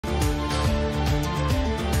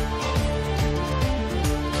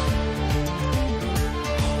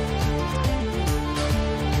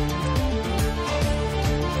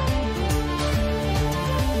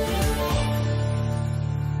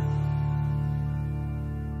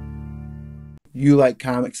You like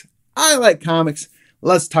comics. I like comics.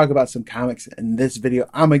 Let's talk about some comics. In this video,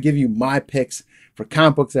 I'm going to give you my picks for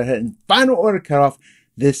comic books that are hitting Final Order Cutoff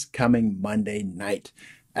this coming Monday night.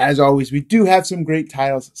 As always, we do have some great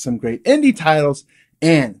titles, some great indie titles,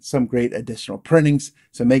 and some great additional printings.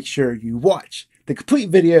 So make sure you watch the complete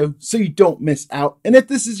video so you don't miss out. And if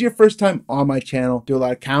this is your first time on my channel, I do a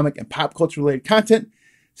lot of comic and pop culture related content.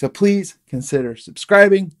 So please consider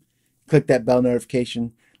subscribing, click that bell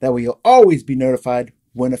notification. That way you'll always be notified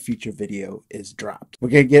when a future video is dropped. We're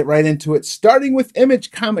going to get right into it. Starting with Image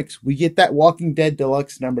Comics, we get that Walking Dead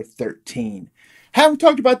Deluxe number 13. Haven't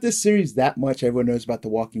talked about this series that much. Everyone knows about The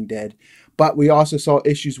Walking Dead. But we also saw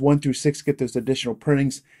issues 1 through 6 get those additional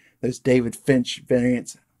printings. Those David Finch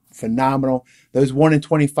variants, phenomenal. Those 1 in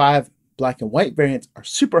 25 black and white variants are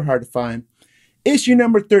super hard to find. Issue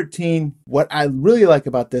number 13, what I really like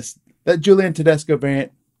about this, that Julian Tedesco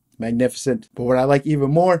variant, magnificent. But what I like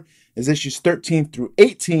even more is issues 13 through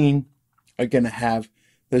 18 are going to have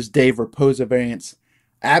those Dave Raposa variants.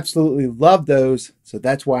 Absolutely love those. So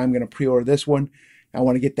that's why I'm going to pre-order this one. I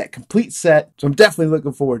want to get that complete set. So I'm definitely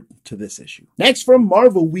looking forward to this issue. Next from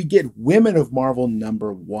Marvel, we get Women of Marvel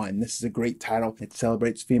number 1. This is a great title. It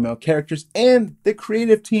celebrates female characters and the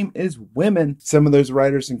creative team is women. Some of those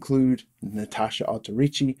writers include Natasha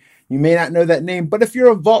Alterici. You may not know that name, but if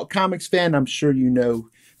you're a Vault Comics fan, I'm sure you know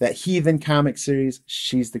that Heathen comic series.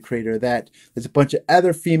 She's the creator of that. There's a bunch of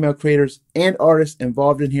other female creators and artists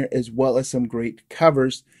involved in here, as well as some great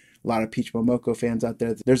covers. A lot of Peach Momoko fans out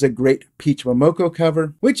there. There's a great Peach Momoko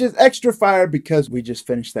cover, which is extra fire because we just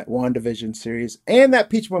finished that WandaVision series. And that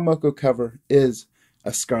Peach Momoko cover is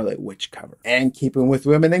a Scarlet Witch cover. And keeping with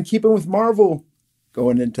women and keeping with Marvel,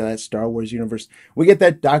 going into that Star Wars universe, we get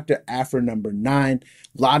that Dr. Aphra number 9.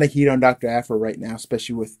 A lot of heat on Dr. Aphra right now,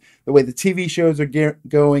 especially with the way the TV shows are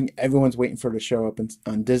going. Everyone's waiting for her to show up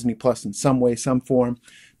on Disney Plus in some way, some form.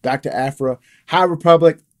 Dr. Aphra, High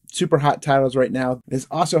Republic, super hot titles right now. This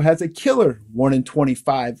also has a killer 1 in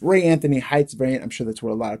 25 Ray Anthony Heights variant. I'm sure that's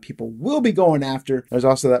what a lot of people will be going after. There's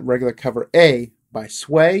also that regular cover A by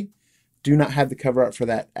Sway. Do not have the cover art for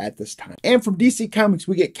that at this time. And from DC Comics,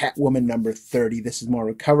 we get Catwoman number 30. This is more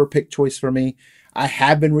of a cover pick choice for me. I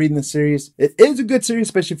have been reading the series. It is a good series,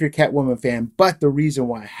 especially if you're a Catwoman fan. But the reason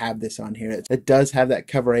why I have this on here is it does have that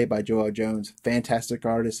cover A by Joelle Jones. Fantastic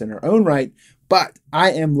artist in her own right. But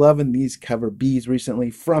I am loving these cover Bs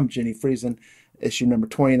recently from Jenny Friesen. Issue number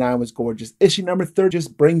 29 was gorgeous. Issue number 30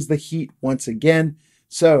 just brings the heat once again.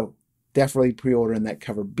 So definitely pre-ordering that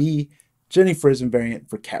cover B. Jenny Friesen variant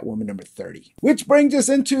for Catwoman number 30. Which brings us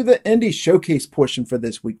into the indie showcase portion for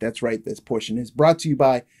this week. That's right, this portion is brought to you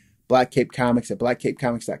by Black Cape Comics at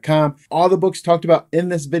blackcapecomics.com. All the books talked about in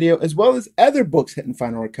this video, as well as other books hitting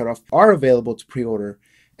Final Order Cutoff, are available to pre-order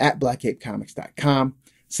at blackcapecomics.com.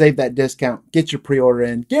 Save that discount, get your pre-order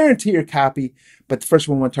in, guarantee your copy. But the first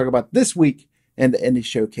one I want to talk about this week in the indie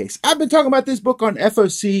showcase. I've been talking about this book on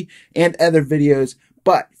FOC and other videos,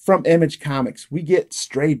 but from Image Comics, we get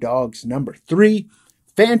Stray Dogs number 3.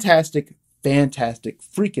 Fantastic, fantastic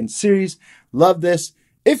freaking series. Love this.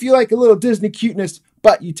 If you like a little Disney cuteness,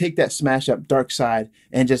 but you take that smash up dark side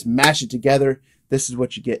and just mash it together, this is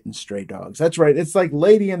what you get in Stray Dogs. That's right. It's like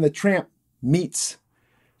Lady and the Tramp meets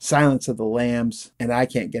Silence of the Lambs, and I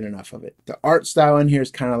can't get enough of it. The art style in here is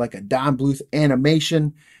kind of like a Don Bluth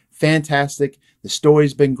animation. Fantastic. The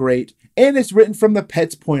story's been great. And it's written from the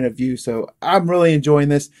pet's point of view, so I'm really enjoying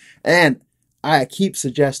this. And I keep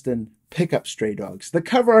suggesting pick up Stray Dogs. The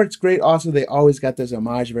cover art's great. Also, they always got those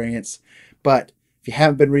homage variants. But if you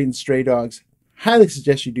haven't been reading Stray Dogs, highly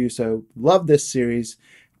suggest you do so. Love this series.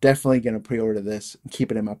 Definitely going to pre-order this and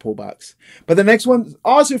keep it in my pull box. But the next one is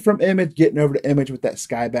also from Image, getting over to Image with that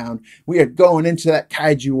Skybound. We are going into that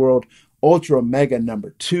kaiju world. Ultra Mega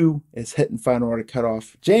number 2 is hitting Final Order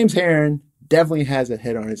Cutoff. James Herron definitely has a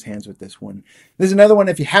hit on his hands with this one. There's another one.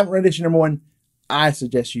 If you haven't read issue number 1, I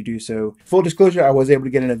suggest you do so. Full disclosure, I was able to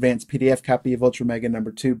get an advanced PDF copy of Ultra Mega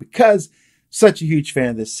number 2 because such a huge fan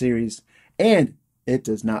of this series. And it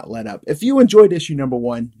does not let up. If you enjoyed issue number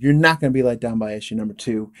 1, you're not going to be let down by issue number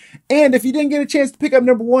 2. And if you didn't get a chance to pick up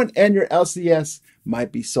number 1 and your LCS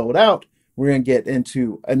might be sold out, we're going to get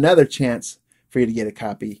into another chance for you to get a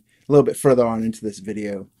copy a little bit further on into this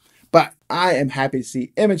video. But I am happy to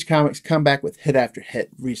see Image Comics come back with hit after hit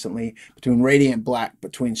recently. Between Radiant Black,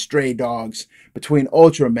 between Stray Dogs, between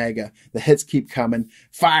Ultra Mega, the hits keep coming.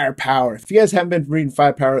 Firepower. If you guys haven't been reading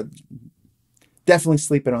Firepower, definitely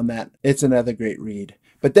sleeping on that. It's another great read.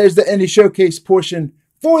 But there's the indie showcase portion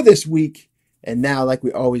for this week. And now, like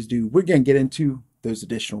we always do, we're going to get into those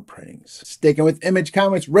additional printings. Sticking with Image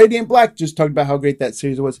Comics, Radiant Black, just talked about how great that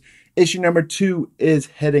series was. Issue number 2 is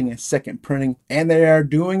hitting a second printing, and they are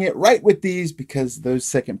doing it right with these because those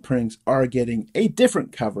second printings are getting a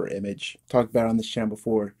different cover image. Talked about it on this channel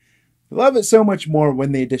before. I love it so much more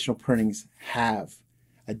when the additional printings have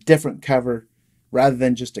a different cover rather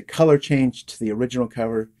than just a color change to the original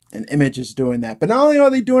cover. And Image is doing that. But not only are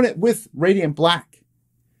they doing it with Radiant Black,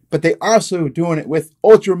 but they also doing it with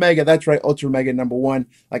Ultra Mega. That's right, Ultra Mega number 1.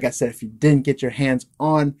 Like I said, if you didn't get your hands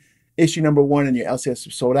on issue number 1 and your LCS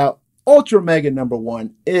are sold out, Ultra Mega number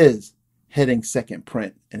 1 is hitting second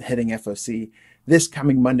print and hitting FOC this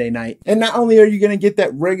coming Monday night. And not only are you going to get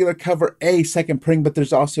that regular cover A second printing, but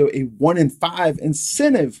there's also a 1 in 5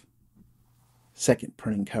 incentive second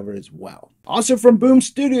printing cover as well. Also from Boom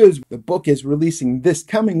Studios, the book is releasing this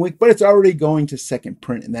coming week, but it's already going to second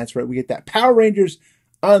print. And that's right, we get that Power Rangers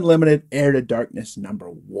Unlimited Heir to Darkness number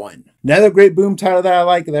 1. Another great Boom title that I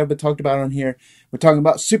like that I've been talked about on here. We're talking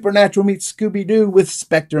about Supernatural meets Scooby-Doo with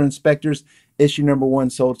Spectre and Spectres. Issue number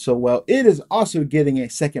 1 sold so well. It is also getting a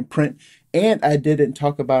second print, and I didn't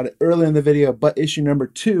talk about it earlier in the video, but issue number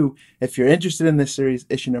 2, if you're interested in this series,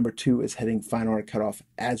 issue number 2 is hitting Final Order Cutoff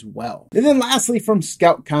as well. And then lastly from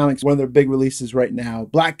Scout Comics, one of their big releases right now,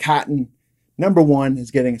 Black Cotton number 1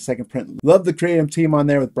 is getting a second print. Love the creative team on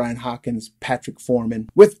there with Brian Hawkins, Patrick Foreman,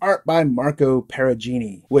 with art by Marco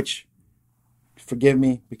Perugini, which, forgive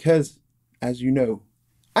me, because, as you know,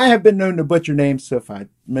 I have been known to butcher names, so if I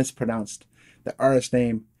mispronounced the artist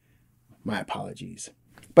name, my apologies.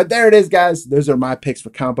 But there it is, guys. Those are my picks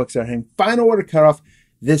for comic books that are hitting Final Order Cutoff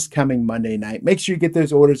this coming Monday night. Make sure you get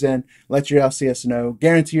those orders in. Let your LCS know.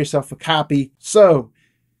 Guarantee yourself a copy so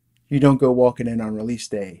you don't go walking in on release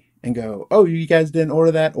day and go, oh, you guys didn't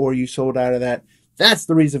order that or you sold out of that. That's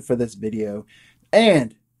the reason for this video.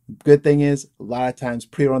 And good thing is, a lot of times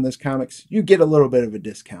pre-order on those comics, you get a little bit of a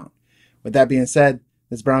discount. With that being said,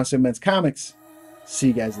 this is Brown Men's Comics. See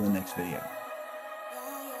you guys in the next video.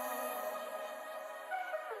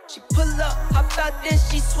 She pull up, hop out, then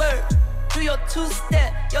she swerve. Do your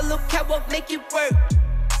two-step, your little catwalk, make it work.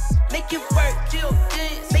 Make it work, Jill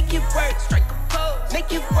dance, make it work. Strike a pose,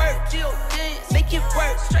 make it work, Jill dance.